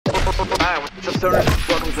Hi, what's up, stoners?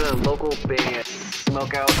 Welcome to the local band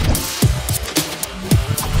Smokeout.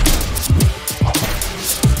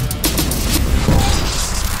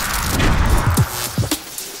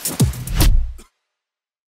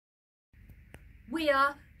 We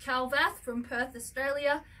are Calvath from Perth,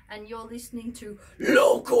 Australia, and you're listening to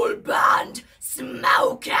local band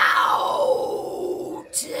Smokeout.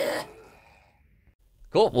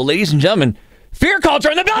 Cool. Well, ladies and gentlemen, Fear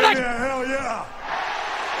Culture in the building! Yeah, hell yeah!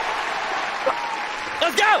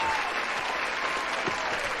 Let's go!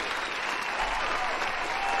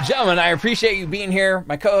 Gentlemen, I appreciate you being here.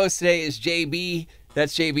 My co-host today is JB.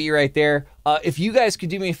 That's JB right there. If you guys could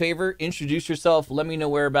do me a favor, introduce yourself, let me know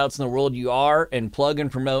whereabouts in the world you are, and plug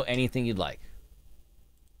and promote anything you'd like.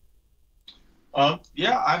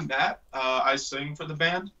 Yeah, I'm Matt. I sing for the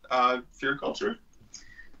band, Fear Culture.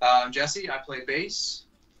 Jessie, I play bass.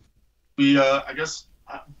 I guess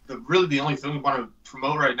really the only thing we want to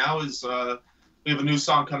promote right now is we have a new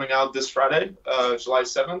song coming out this Friday, July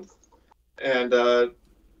 7th, and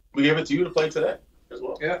we gave it to you to play today as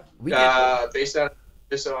well. Yeah, based out of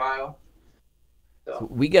this Ohio. So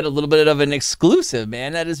we get a little bit of an exclusive,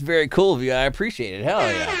 man. That is very cool of you. I appreciate it. Hell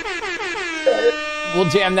yeah. We'll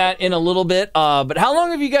jam that in a little bit. But how long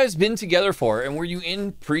have you guys been together for? And were you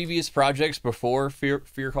in previous projects before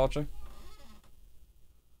Fear Culture?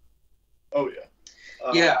 Oh,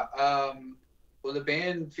 yeah. Well, the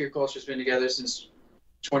band Fear Culture's been together since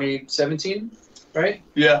 2017, right?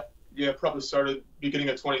 Yeah, probably started beginning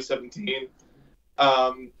of 2017.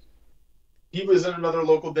 He was in another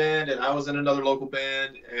local band, and I was in another local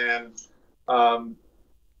band, and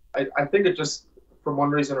I think it just, for one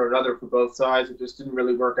reason or another, for both sides, it just didn't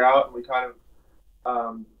really work out, and we kind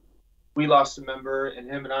of we lost a member, and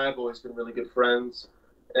him and I have always been really good friends,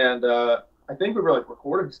 and I think we were like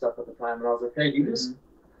recording stuff at the time, and I was like, hey, you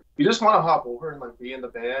just want to hop over and like be in the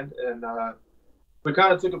band, and we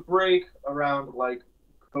kind of took a break around like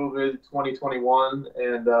COVID 2021,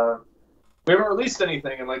 and we haven't released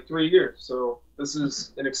anything in like 3 years, so this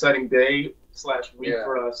is an exciting day / week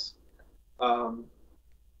for us.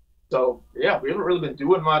 So yeah, we haven't really been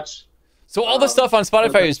doing much. So all the stuff on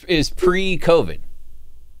Spotify is pre-COVID.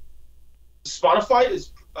 Spotify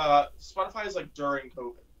is like during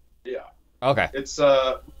COVID. Yeah. Okay. It's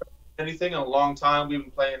anything in a long time. We've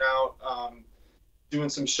been playing out, doing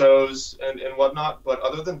some shows and whatnot. But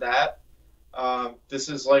other than that, this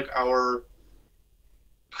is like our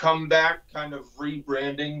comeback kind of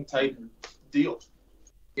rebranding type deal.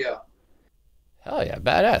 Yeah. Hell yeah,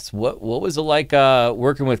 badass. What was it like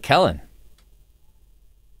working with Kellin?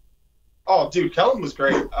 Oh, dude, Kellin was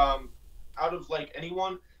great. Out of like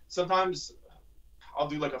anyone, sometimes I'll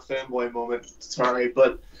do like a fanboy moment. Sorry,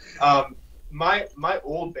 but my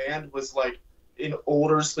old band was like an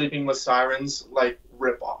older Sleeping with Sirens like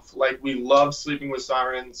ripoff. Like we loved Sleeping with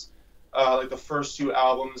Sirens. Like the first 2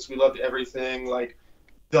 albums, we loved everything. Like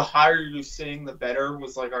the higher you sing, the better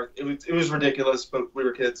was like it was ridiculous, but we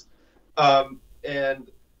were kids.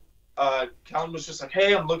 And Kellin was just like,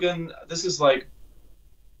 hey, I'm looking, this is like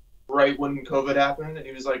right when COVID happened, and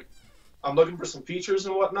he was like, I'm looking for some features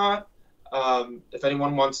and whatnot. If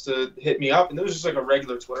anyone wants to hit me up, and it was just like a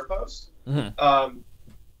regular Twitter post. Mm-hmm.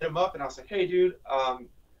 Hit him up, and I was like, hey, dude, I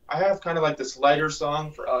have kind of like this lighter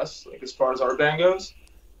song for us, like as far as our band goes.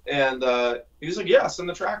 And he was like, yeah, send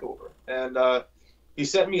the track over. And he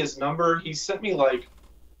sent me his number. He sent me like,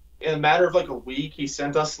 in a matter of like a week, he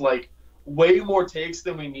sent us like way more takes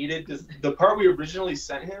than we needed, because the part we originally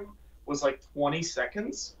sent him was like 20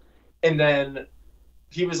 seconds. And then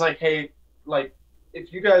he was like, hey, like,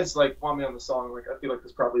 if you guys like want me on the song, like I feel like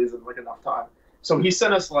this probably isn't like enough time. So he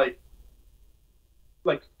sent us like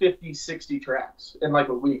 50, 60 tracks in like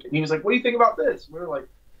a week. And he was like, what do you think about this? We were like,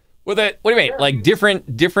 What do you mean? Like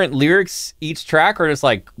different lyrics each track, or just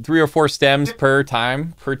like 3 or 4 stems per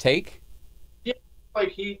time per take? Yeah, like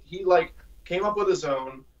he like came up with his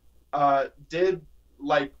own, did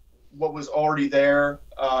like what was already there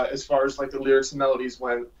as far as like the lyrics and melodies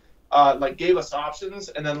went, like gave us options,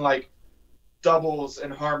 and then like doubles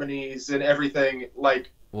and harmonies and everything.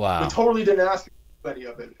 Like wow, we totally didn't ask any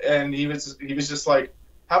of it, and he was just like,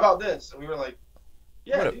 how about this? And we were like,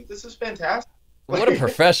 yeah, dude, this is fantastic. What a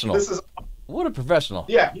professional. What a professional.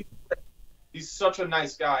 Yeah, he's such a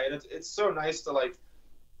nice guy, and it's so nice to like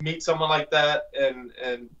meet someone like that,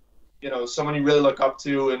 and you know, someone you really look up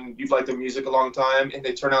to, and you've liked their music a long time, and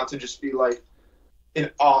they turn out to just be like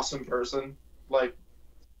an awesome person. Like,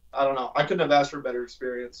 I don't know, I couldn't have asked for a better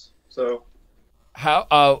experience. So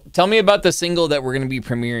tell me about the single that we're going to be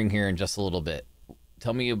premiering here in just a little bit.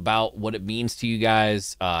 Tell me about what it means to you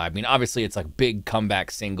guys. I mean, obviously it's like a big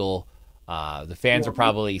comeback single. The fans are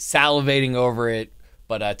probably salivating over it.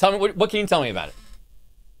 But tell me, what can you tell me about it?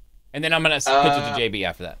 And then I'm going to pitch it to JB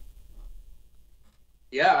after that.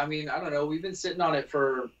 Yeah, I mean, I don't know. We've been sitting on it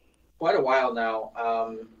for quite a while now.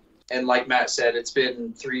 And like Matt said, it's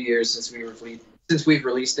been 3 years since we've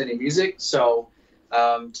released any music. So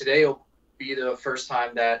today will be the first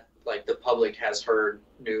time that like the public has heard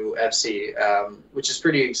new FC, which is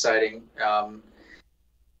pretty exciting.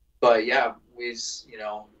 But yeah, this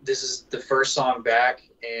is the first song back,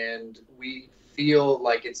 and we feel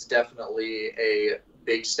like it's definitely a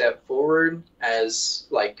big step forward as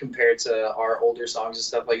like compared to our older songs and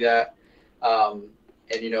stuff like that. And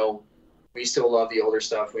we still love the older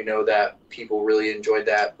stuff. We know that people really enjoyed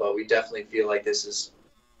that, but we definitely feel like this is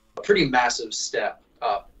a pretty massive step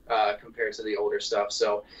up compared to the older stuff.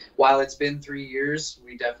 So while it's been 3 years,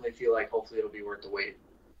 we definitely feel like hopefully it'll be worth the wait.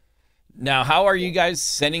 Now, how are you guys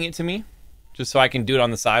sending it to me? Just so I can do it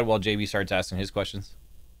on the side while JB starts asking his questions.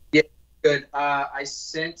 Yeah, good. I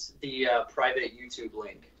sent the private YouTube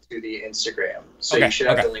link to the Instagram, so you should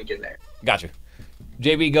have the link in there. Gotcha.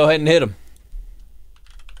 JB, go ahead and hit him.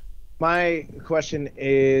 My question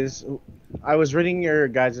is, I was reading your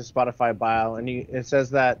guys' Spotify bio, and it says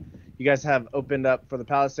that you guys have opened up for the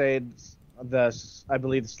Palisades, I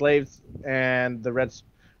believe the Slaves, and the red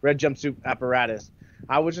jumpsuit apparatus.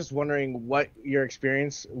 I was just wondering what your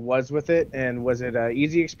experience was with it, and was it an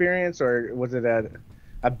easy experience or was it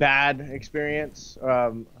a bad experience?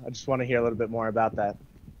 I just want to hear a little bit more about that.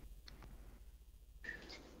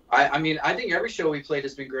 I mean, I think every show we played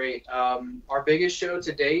has been great. Our biggest show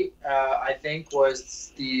to date, I think,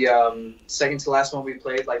 was the second to last one we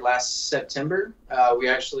played, like last September. We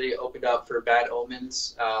actually opened up for Bad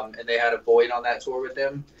Omens, and they had a Void on that tour with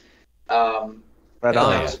them. That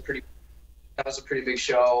was a pretty big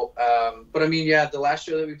show. But I mean, yeah, the last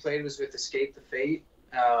show that we played was with Escape the Fate.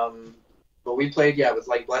 But we played, with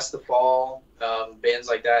like Bless the Fall, bands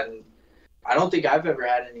like that, and I don't think I've ever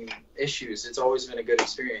had any issues. It's always been a good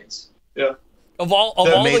experience. Yeah. Of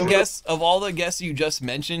all the guests you just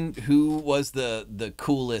mentioned, who was the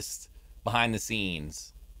coolest behind the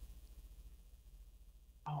scenes?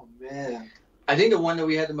 Oh man, I think the one that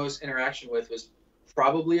we had the most interaction with was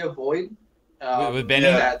probably a Void. With Benny?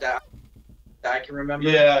 That I can remember.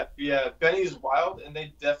 Yeah. Benny's wild, and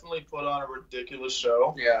they definitely put on a ridiculous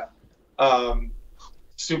show. Yeah.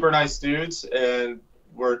 Super nice dudes, and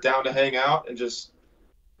we're down to hang out and just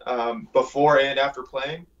before and after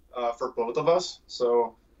playing for both of us.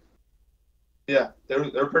 So yeah,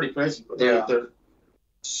 they're pretty crazy, but they're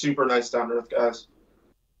super nice, down to earth guys.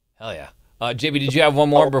 Hell yeah. JB, did you have one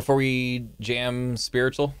more before we jam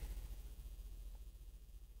Spiritual?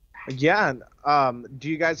 Yeah. Do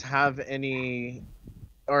you guys have any,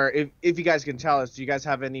 or if you guys can tell us, do you guys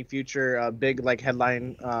have any future big like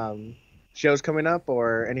headline shows coming up,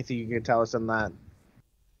 or anything you can tell us on that?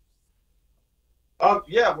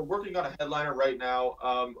 Yeah, we're working on a headliner right now.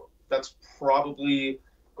 That's probably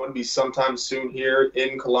going to be sometime soon here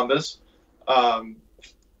in Columbus. I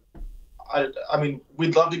mean,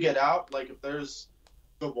 we'd love to get out. Like, if there's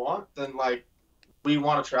the want, then like we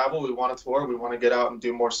want to travel, we want to tour, we want to get out and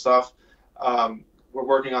do more stuff. We're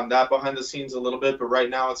working on that behind the scenes a little bit, but right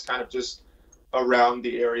now it's kind of just around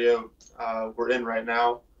the area we're in right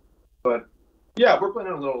now. But yeah, we're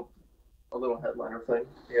planning a little headliner thing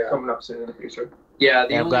coming up soon in the future. Yeah,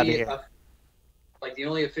 the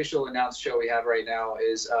only official announced show we have right now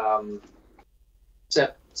is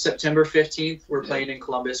September 15th. We're playing in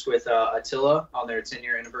Columbus with Attila on their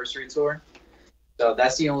 10-year anniversary tour. So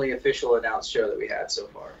that's the only official announced show that we had so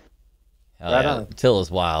far.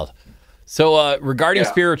 Attila's wild. So regarding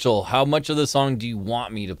Spiritual, how much of the song do you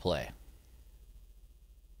want me to play?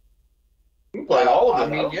 You can play all of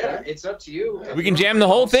them. I mean, it's up to you. We can jam the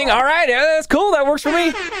whole thing. All right, that's cool. That works for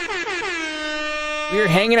me. We're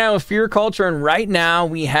hanging out with Fear Culture, and right now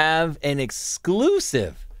we have an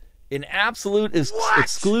exclusive, an absolute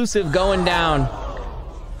exclusive going down.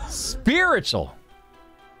 Spiritual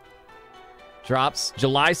drops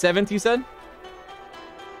July 7th, you said?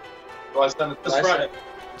 July 7th, this Friday.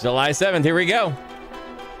 July 7th, here we go.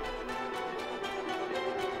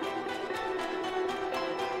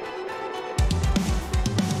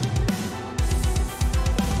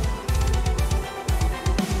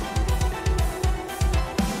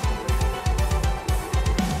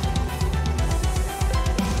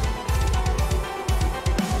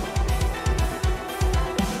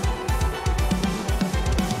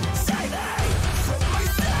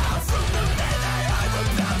 From the bed that I would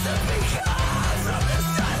bound to become, from the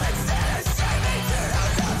silence that has saved me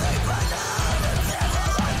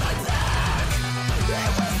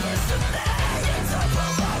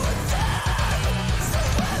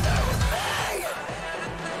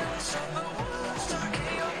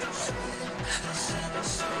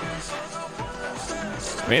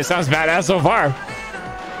mean, it sounds badass so far.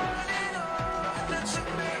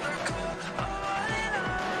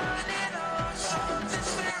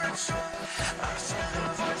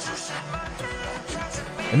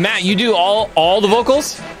 And Matt, you do all the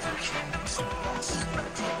vocals?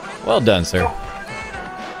 Well done, sir.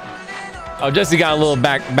 Oh, Jessie got a little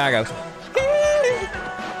back up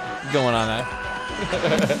going on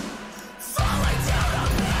that.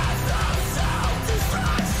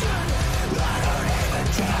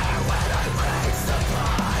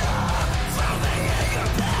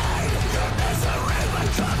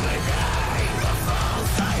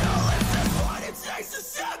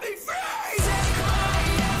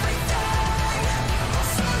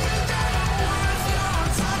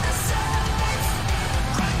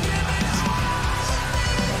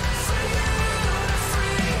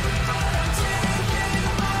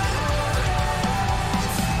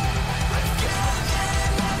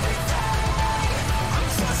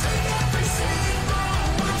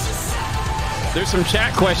 There's some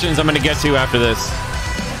chat questions I'm going to get to after this.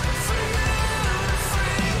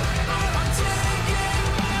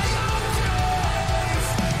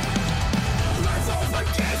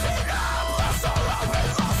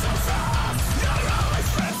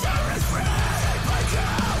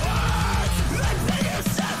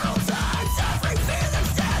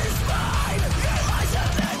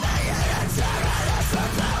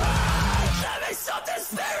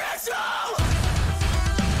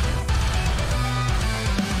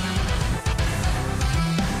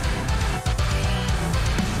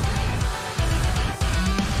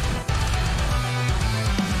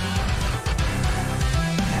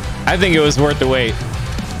 I think it was worth the wait.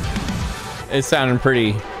 It sounded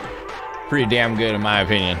pretty damn good in my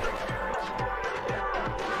opinion.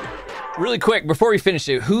 Really quick, before we finish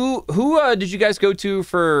it, who did you guys go to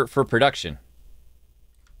for production?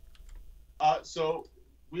 So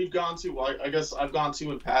we've gone to, well, I guess I've gone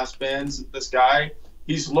to in past bands. This guy,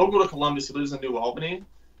 he's local to Columbus. He lives in New Albany.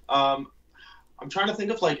 I'm trying to think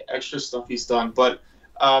of like extra stuff he's done, but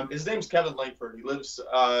his name's Kevin Langford. He lives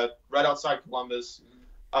right outside Columbus.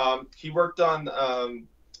 He worked on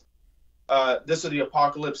This Is the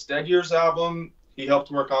Apocalypse Dead Years album. He helped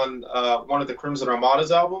work on one of the Crimson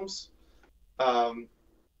Armada's albums. I'm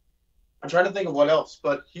trying to think of what else,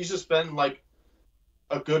 but he's just been like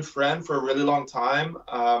a good friend for a really long time.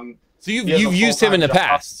 So you've used him in the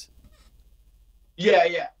past?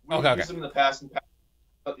 Yeah. We've Okay. used him in the past.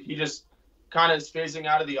 But he just kind of is phasing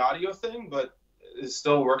out of the audio thing, but is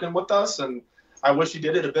still working with us. And I wish he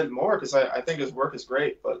did it a bit more because I think his work is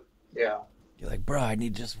great. But yeah. You're like, bro, I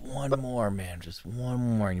need just one more, man. Just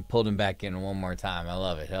one more. And you pulled him back in one more time. I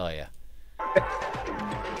love it. Hell yeah.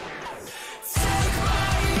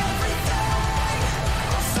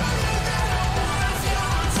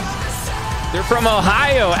 They're from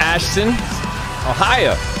Ohio, Ashton.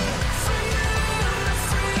 Ohio.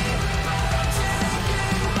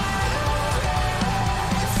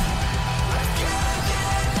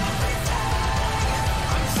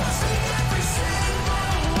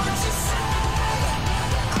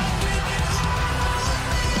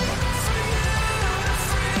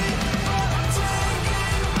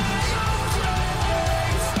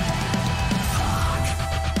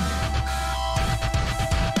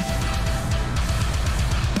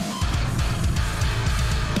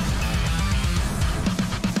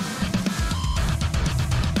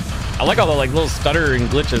 I like all the like little stuttering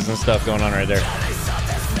glitches and stuff going on right there.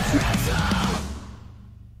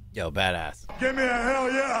 Yo, badass. Give me a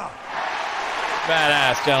hell yeah!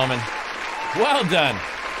 Badass, gentlemen. Well done.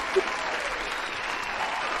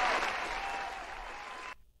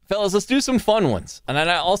 Fellas, let's do some fun ones. And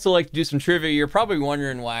I also like to do some trivia. You're probably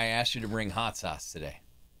wondering why I asked you to bring hot sauce today.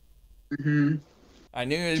 Mm-hmm. I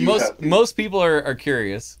knew most people are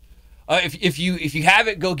curious. If you have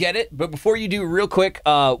it, go get it. But before you do, real quick,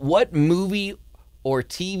 what movie or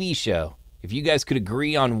TV show, if you guys could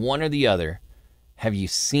agree on one or the other, have you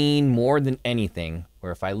seen more than anything?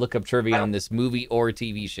 Or if I look up trivia on this movie or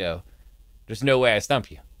TV show, there's no way I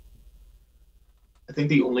stump you. I think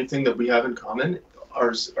the only thing that we have in common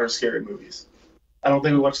are scary movies. I don't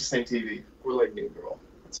think we watch the same TV. We're like New Girl.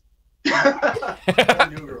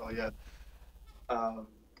 New Girl, yeah.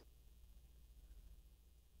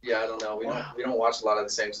 Yeah, I don't know. We don't watch a lot of the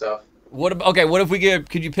same stuff. What if we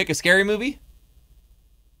could you pick a scary movie?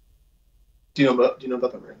 Do you know about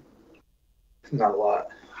The Ring? Not a lot.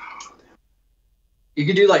 You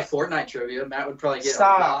could do like Fortnite trivia. Matt would probably get a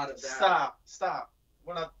lot of that. Stop.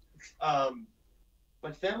 We're not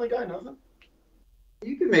like Family Guy, nothing?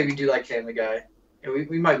 You could maybe do like Family Guy. Yeah,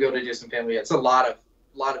 we might be able to do some Family Guy. It's a lot of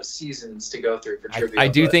lot of seasons to go through for trivia. I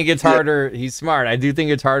do think it's harder. He's smart. I do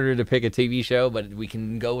think it's harder to pick a TV show, but we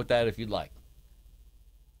can go with that if you'd like.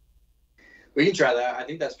 We can try that. I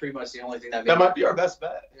think that's pretty much the only thing that might be our best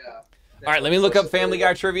bet. Yeah. All right, let me look up Family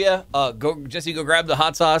Guy trivia. Go, Jesse, go grab the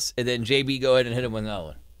hot sauce, and then JB, go ahead and hit him with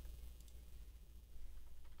another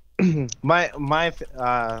one.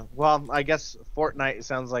 Well, I guess Fortnite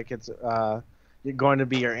sounds like it's going to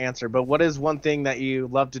be your answer. But what is one thing that you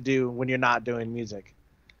love to do when you're not doing music?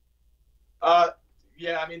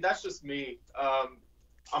 Yeah, I mean that's just me.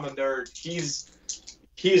 I'm a nerd.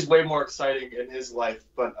 He's way more exciting in his life,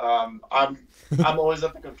 but I'm always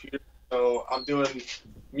at the computer, so I'm doing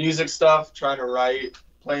music stuff, trying to write,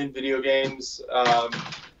 playing video games.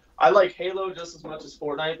 I like Halo just as much as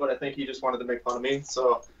Fortnite, but I think he just wanted to make fun of me.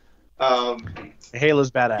 So Halo's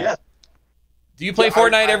badass. Yeah. Do you play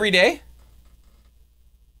Fortnite every day?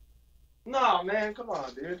 No, man, come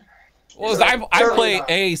on, dude. Well, I play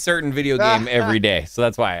a certain video game every day, so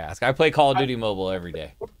that's why I ask. I play Call of Duty Mobile every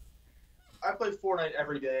day. I play Fortnite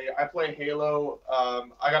every day. I play Halo.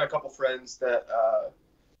 I got a couple friends that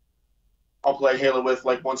I'll play Halo with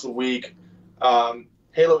like once a week.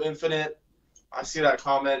 Halo Infinite, I see that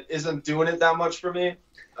comment, isn't doing it that much for me,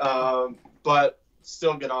 but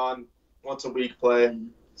still get on once a week play.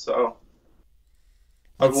 So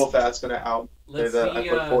Wolfat's gonna out. Let's I play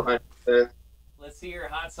Fortnite today. Let's see your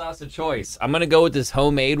hot sauce of choice. I'm gonna go with this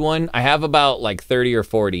homemade one. I have about like 30 or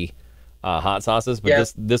 40 hot sauces,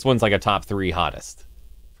 but this one's like a top 3 hottest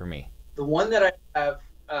for me. The one that I have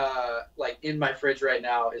like in my fridge right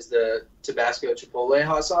now is the Tabasco Chipotle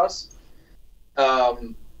hot sauce.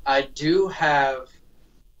 I do have,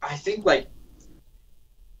 I think like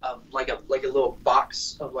a little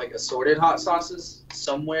box of like assorted hot sauces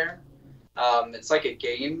somewhere. It's like a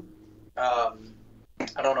game.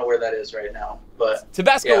 I don't know where that is right now, but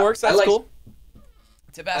Tabasco works. That's cool.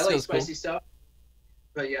 Tabasco's I like spicy stuff,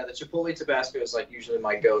 but yeah, the Chipotle Tabasco is like usually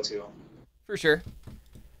my go-to. For sure.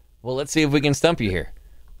 Well, let's see if we can stump you here.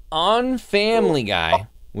 On Family Guy,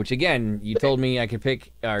 which again, you told me I could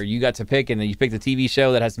pick, or you got to pick, and then you picked a TV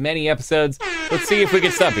show that has many episodes. Let's see if we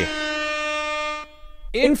can stump you.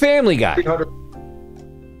 In Family Guy,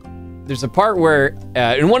 there's a part where,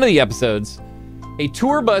 in one of the episodes, a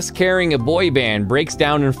tour bus carrying a boy band breaks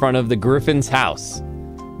down in front of the Griffin's house.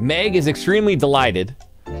 Meg is extremely delighted.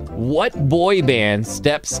 What boy band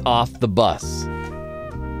steps off the bus?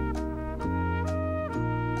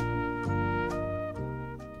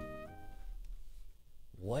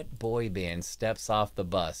 What boy band steps off the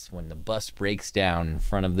bus when the bus breaks down in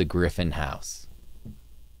front of the Griffin house?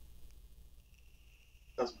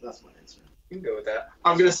 That's my answer. You can go with that.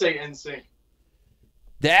 I'm gonna say NSYNC.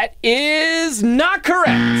 That is not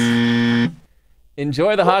correct.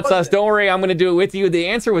 Enjoy the hot sauce. Don't worry, I'm going to do it with you. The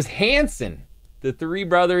answer was Hanson. The 3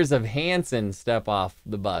 brothers of Hanson step off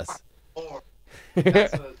the bus.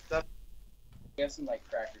 That's Get some like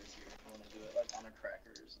crackers here. If you want to do it like on a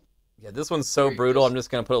crackers. Yeah, this one's so brutal. I'm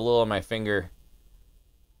just going to put a little on my finger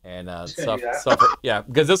and suffer. Yeah,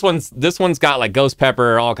 because this one's got like ghost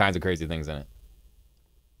pepper, all kinds of crazy things in it.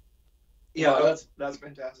 Yeah, that's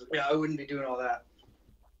fantastic. Yeah, I wouldn't be doing all that.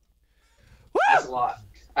 Woo! That's a lot.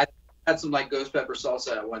 I had some like ghost pepper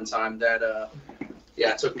salsa at one time that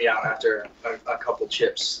it took me out after a couple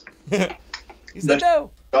chips. He said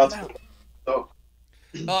no.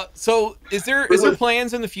 So is there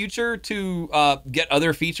plans in the future to get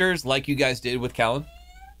other features like you guys did with Kellin?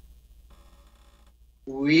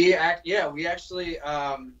 We actually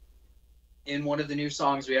in one of the new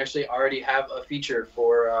songs we actually already have a feature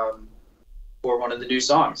for one of the new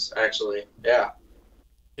songs actually. Yeah.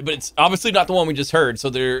 But it's obviously not the one we just heard. So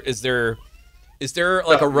is there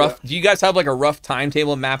like a rough? Do you guys have like a rough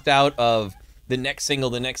timetable mapped out of the next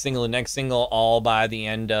single, all by the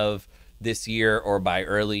end of this year or by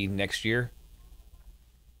early next year?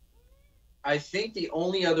 I think the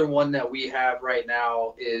only other one that we have right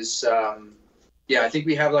now is I think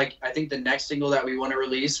we have I think the next single that we want to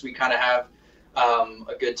release, we kind of have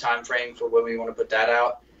a good time frame for when we want to put that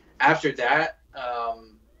out. After that,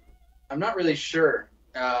 I'm not really sure.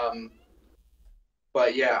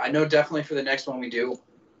 But yeah, I know definitely for the next one we do,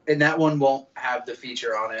 and that one won't have the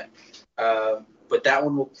feature on it. But that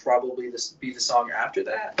one will probably be the song after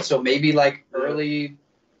that. So maybe like early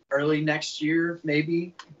next year,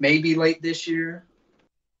 maybe late this year.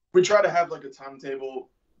 We try to have like a timetable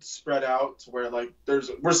spread out to where like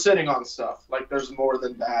we're sitting on stuff. Like there's more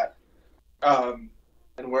than that. And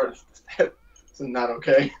we're it's not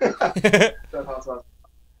okay.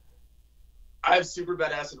 I have super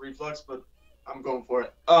bad acid reflux, but I'm going for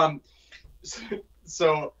it.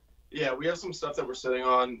 So yeah, we have some stuff that we're sitting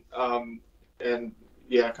on, and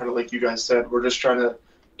yeah, kind of like you guys said, we're just trying to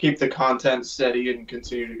keep the content steady and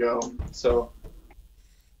continue to go. So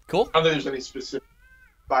Cool. I don't think there's any specific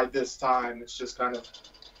by this time. It's just kind of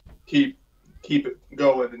keep it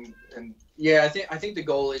going and Yeah, I think the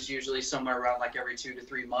goal is usually somewhere around like every 2 to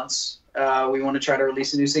 3 months. We want to try to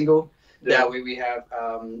release a new single. Yeah. That way we have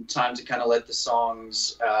time to kind of let the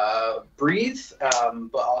songs breathe,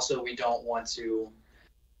 but also we don't want to,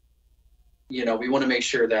 we want to make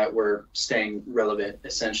sure that we're staying relevant,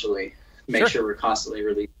 essentially. Make sure we're constantly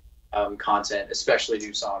releasing content, especially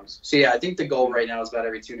new songs. So yeah, I think the goal right now is about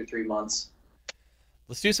every 2 to 3 months.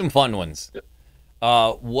 Let's do some fun ones.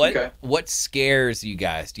 What scares you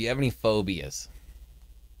guys? Do you have any phobias?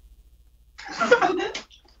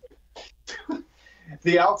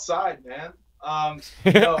 the outside, man.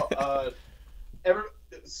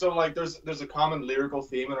 So like there's a common lyrical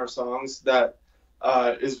theme in our songs that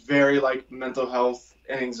is very like mental health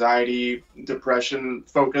and anxiety, depression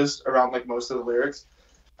focused around like most of the lyrics.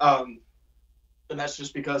 And that's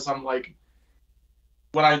just because I'm like,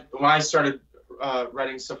 when I started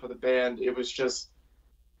writing stuff for the band, it was just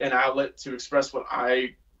an outlet to express what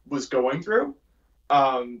I was going through.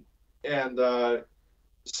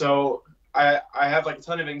 So I have like a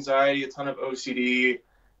ton of anxiety, a ton of OCD,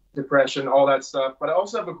 depression, all that stuff. But I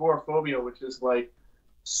also have agoraphobia, which is like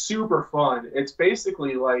super fun. It's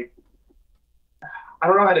basically like, I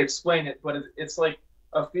don't know how to explain it, but it's like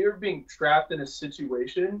a fear of being trapped in a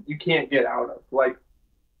situation you can't get out of. Like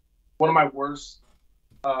one of my worst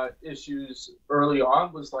issues early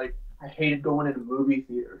on was like I hated going into movie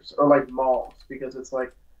theaters or like malls because it's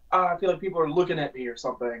like I feel like people are looking at me or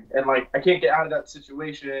something, and like I can't get out of that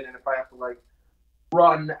situation, and if I have to like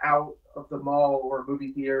run out of the mall or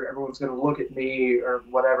movie theater, everyone's gonna look at me or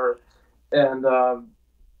whatever. And now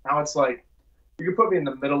it's like you can put me in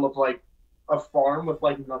the middle of like a farm with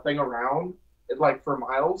like nothing around, like for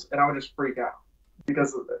miles, and I would just freak out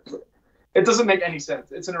because it doesn't make any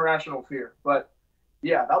sense. It's an irrational fear, but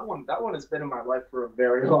yeah, that one has been in my life for a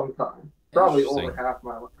very long time, probably over half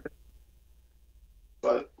my life.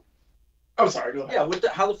 But I'm sorry, go ahead. Yeah,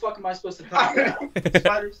 how the fuck am I supposed to talk about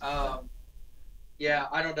spiders? Yeah,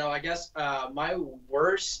 I don't know. I guess my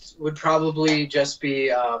worst would probably just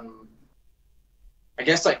be, I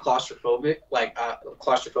guess like claustrophobic. Like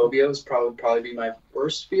claustrophobia would probably be my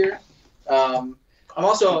worst fear. I'm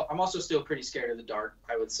also still pretty scared of the dark,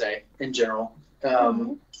 I would say, in general.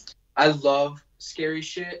 I love scary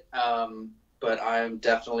shit, but I'm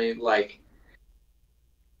definitely like,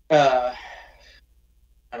 I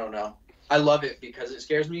don't know. I love it because it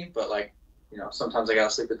scares me, but like, sometimes I gotta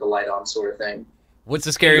sleep with the light on, sort of thing. What's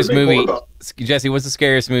the scariest movie, Jesse? What's the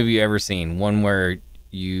scariest movie you ever seen? One where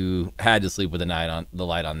you had to sleep with the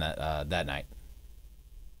light on that night.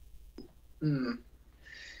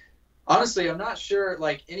 Honestly, I'm not sure.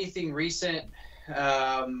 Like anything recent.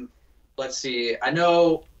 Let's see. I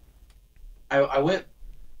know. I went.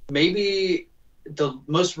 Maybe the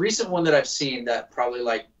most recent one that I've seen that probably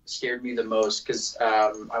like scared me the most because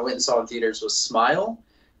I went and saw in theaters was Smile.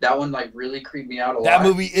 That one like really creeped me out a lot. That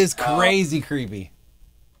movie is crazy creepy.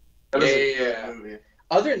 Yeah.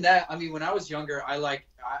 Other than that, I mean, when I was younger, I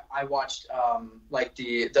watched like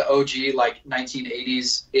the OG like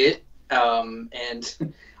 1980s It,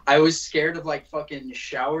 and I was scared of like fucking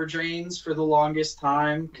shower drains for the longest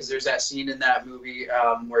time because there's that scene in that movie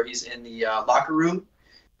where he's in the locker room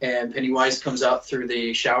and Pennywise comes out through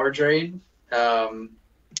the shower drain.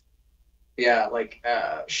 Yeah, like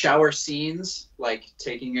shower scenes, like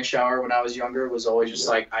taking a shower when I was younger was always just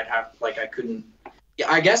like I couldn't. Yeah,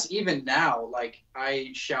 I guess even now, like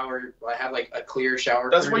I have like a clear shower.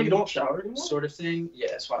 That's why you don't shower anymore? Sort of thing. Yeah,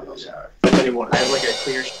 that's why I don't shower. Anymore. I have like a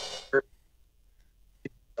clear shower.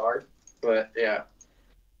 Dark, but yeah.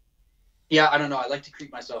 Yeah, I don't know. I like to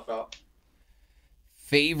creep myself out.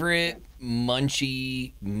 Favorite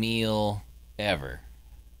munchy meal ever?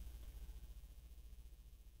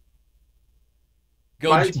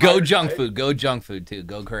 Go junk food. Go junk food too.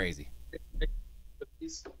 Go crazy.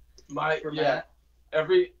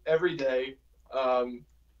 Every day,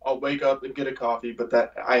 I'll wake up and get a coffee, but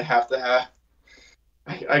that I have to have.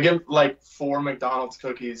 I get like 4 McDonald's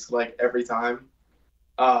cookies like every time.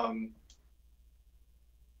 I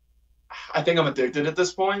think I'm addicted at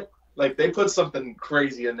this point. Like they put something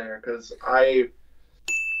crazy in there because I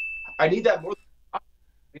need that more. I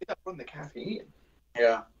need that more than the caffeine.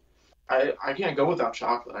 Yeah. I can't go without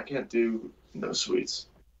chocolate. I can't do no sweets.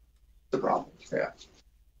 The problem. Yeah.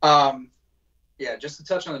 Yeah, just to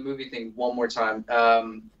touch on the movie thing one more time.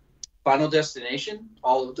 Final Destination,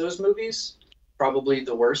 all of those movies, probably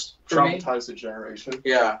the worst for me. Traumatized a generation.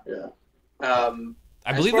 Yeah. Yeah.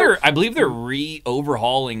 I believe they're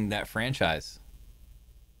overhauling that franchise.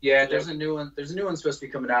 Yeah, there's a new one. There's a new one supposed to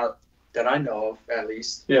be coming out that I know of, at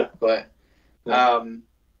least. Yeah. But,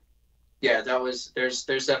 yeah, there's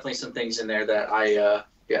definitely some things in there that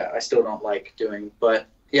I still don't like doing. But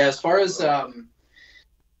yeah, as far as I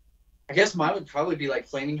guess mine would probably be like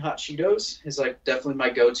Flaming Hot Cheetos is like definitely my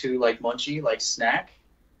go-to like munchie like snack.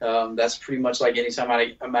 That's pretty much like anytime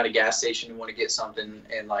I'm at a gas station and want to get something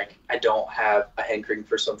and like I don't have a hankering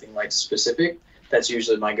for something like specific, that's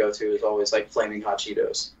usually my go-to is always like Flaming Hot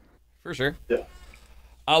Cheetos. For sure. Yeah.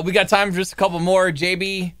 We got time for just a couple more.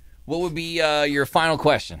 JB, what would be your final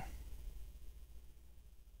question?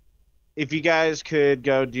 If you guys could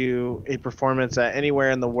go do a performance at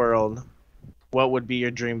anywhere in the world, what would be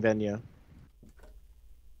your dream venue?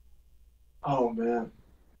 Oh man,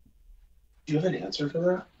 do you have an answer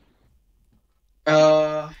for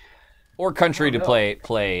that? Or country to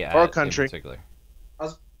play at, or country in particular. I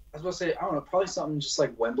was about to say, I don't know, probably something just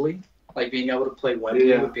like Wembley. Like being able to play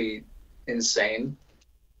Wembley would be insane.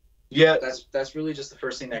 Yeah, that's really just the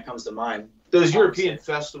first thing that comes to mind. Those European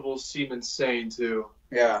festivals seem insane too.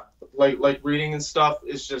 Yeah, like reading and stuff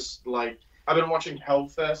is just like I've been watching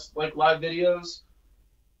Hellfest like live videos,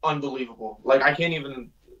 unbelievable. Like I can't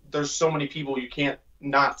even. There's so many people you can't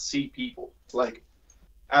not see people. Like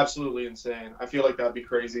absolutely insane. I feel like that'd be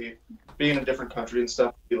crazy. Being in a different country and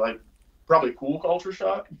stuff would be like probably cool culture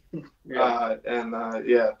shock. yeah.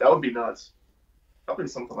 Yeah, that would be nuts. Probably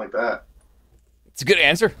something like that. It's a good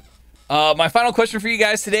answer. My final question for you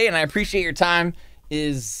guys today, and I appreciate your time,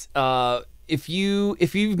 is if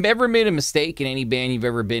you've ever made a mistake in any band you've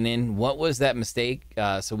ever been in, what was that mistake?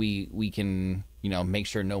 So we can make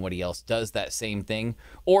sure nobody else does that same thing,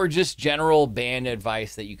 or just general band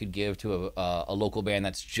advice that you could give to a local band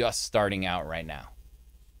that's just starting out right now.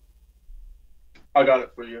 I got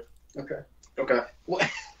it for you. Okay. What?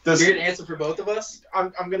 You're gonna answer for both of us?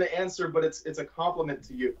 I'm gonna answer, but it's a compliment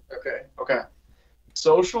to you. Okay.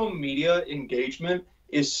 Social media engagement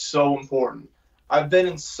is so important. I've been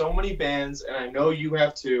in so many bands, and I know you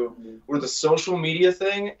have too, where the social media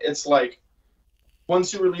thing, it's like,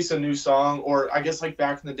 once you release a new song, or I guess like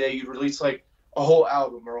back in the day, you'd release like a whole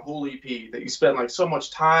album or a whole EP that you spent like so much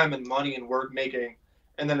time and money and work making,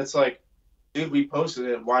 and then it's like, dude, we posted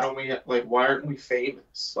it. Why aren't we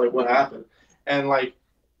famous? Like, what happened? And like,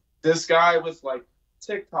 this guy with like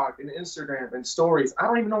TikTok and Instagram and stories, I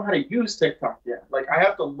don't even know how to use TikTok yet. Like, I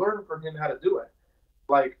have to learn from him how to do it.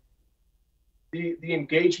 Like, the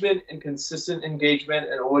engagement and consistent engagement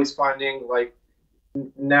and always finding like,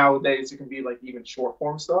 nowadays it can be like even short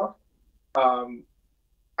form stuff.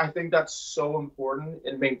 I think that's so important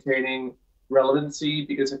in maintaining relevancy,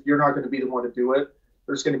 because if you're not going to be the one to do it,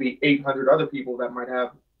 there's going to be 800 other people that might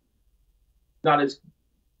have not as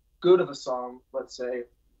good of a song, let's say,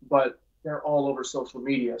 but they're all over social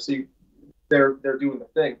media. So they're doing the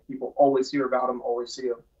thing. People always hear about them, always see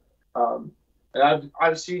them. And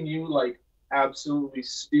I've seen you like absolutely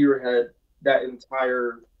spearhead that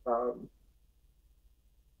entire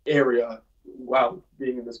area while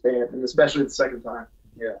being in this band, and especially the second time.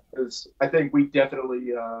 Yeah, because I think we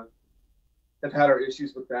definitely have had our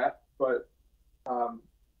issues with that, but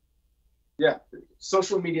yeah,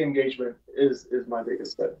 social media engagement is my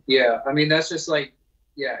biggest thing. Yeah, I mean that's just like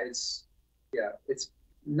it's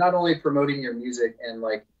not only promoting your music and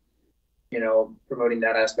like promoting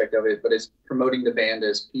that aspect of it, but it's promoting the band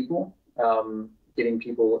as people, getting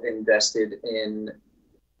people invested in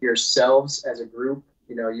yourselves as a group.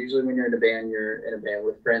 Usually when you're in a band, you're in a band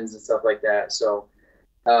with friends and stuff like that. So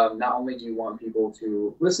not only do you want people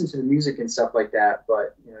to listen to the music and stuff like that,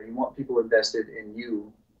 but you want people invested in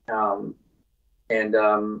you. The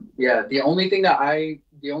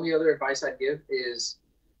only other advice I'd give is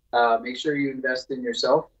make sure you invest in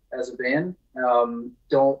yourself as a band.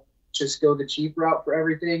 Don't just go the cheap route for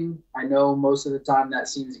everything. I know most of the time that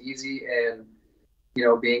seems easy, and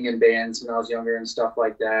being in bands when I was younger and stuff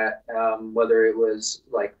like that, whether it was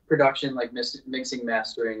like production, like mixing,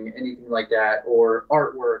 mastering, anything like that, or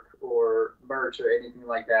artwork or merch or anything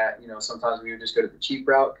like that, sometimes we would just go to the cheap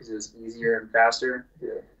route because it was easier and faster.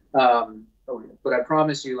 Yeah. But I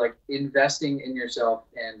promise you, like, investing in yourself,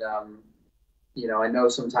 and I know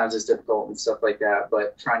sometimes it's difficult and stuff like that,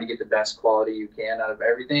 but trying to get the best quality you can out of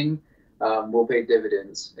everything will pay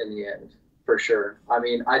dividends in the end. For sure. I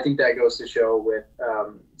mean, I think that goes to show with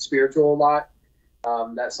Spiritual a lot.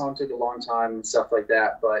 That song took a long time and stuff like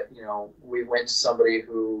that, but we went to somebody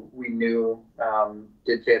who we knew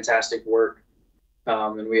did fantastic work,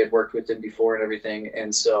 and we had worked with him before and everything.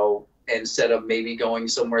 And so instead of maybe going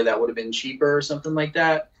somewhere that would have been cheaper or something like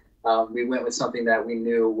that, we went with something that we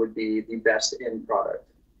knew would be the best end product.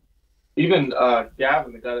 Even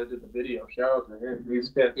Gavin, the guy that did the video, shout out to him. He's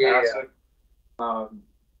fantastic.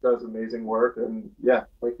 Does amazing work, and yeah,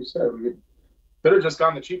 like you said, we could have just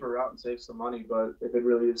gone the cheaper route and saved some money. But if it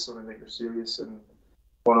really is something that you're serious and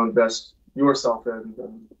want to invest yourself in,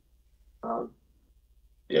 then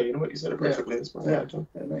yeah, you know what, you said it perfectly. Yeah,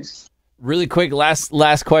 nice. Really quick,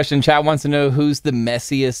 last question. Chat wants to know who's the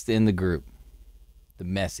messiest in the group. The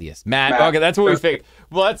messiest, Matt. Okay, that's what we figured.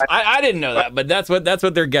 Well, I didn't know that, but that's what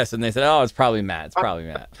they're guessing. They said, "Oh, it's probably Matt. It's probably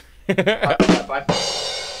Matt."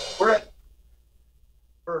 We're at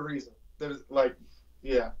for a reason. There's like,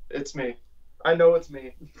 yeah, it's me. I know it's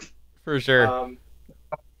me. For sure.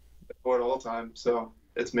 For it all the time, so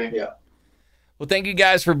it's me. Yeah. Well, thank you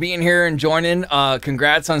guys for being here and joining.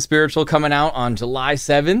 Congrats on Spiritual coming out on July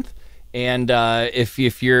 7th. And if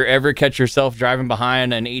you ever catch yourself driving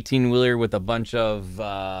behind an 18-wheeler with a bunch of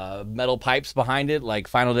metal pipes behind it, like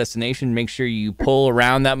Final Destination, make sure you pull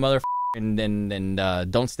around that motherfucker and then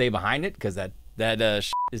don't stay behind it, because that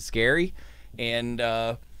is scary. And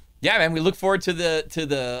yeah, man, we look forward to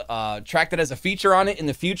the track that has a feature on it in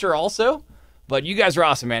the future also. But you guys are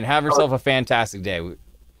awesome, man. Have yourself a fantastic day.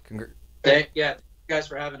 Yeah, thank you guys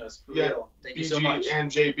for having us. For real. Thank you so much.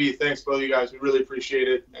 And JB, thanks both of you guys. We really appreciate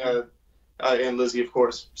it. And Lizzie, of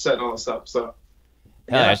course, setting all this up. So,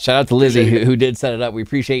 shout out to Lizzie who did set it up. We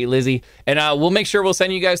appreciate you, Lizzie. And we'll make sure we'll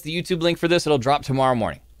send you guys the YouTube link for this. It'll drop tomorrow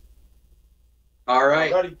morning. All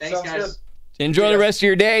right. Thanks, guys. good. Enjoy the rest of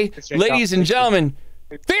your day. Ladies and gentlemen,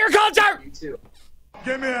 Fear Culture! You too.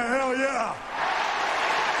 Give me a hell yeah!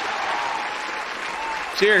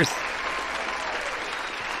 Cheers.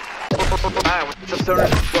 Hi, what's up,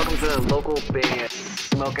 stoners? Welcome to the local band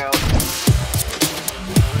Smokeout.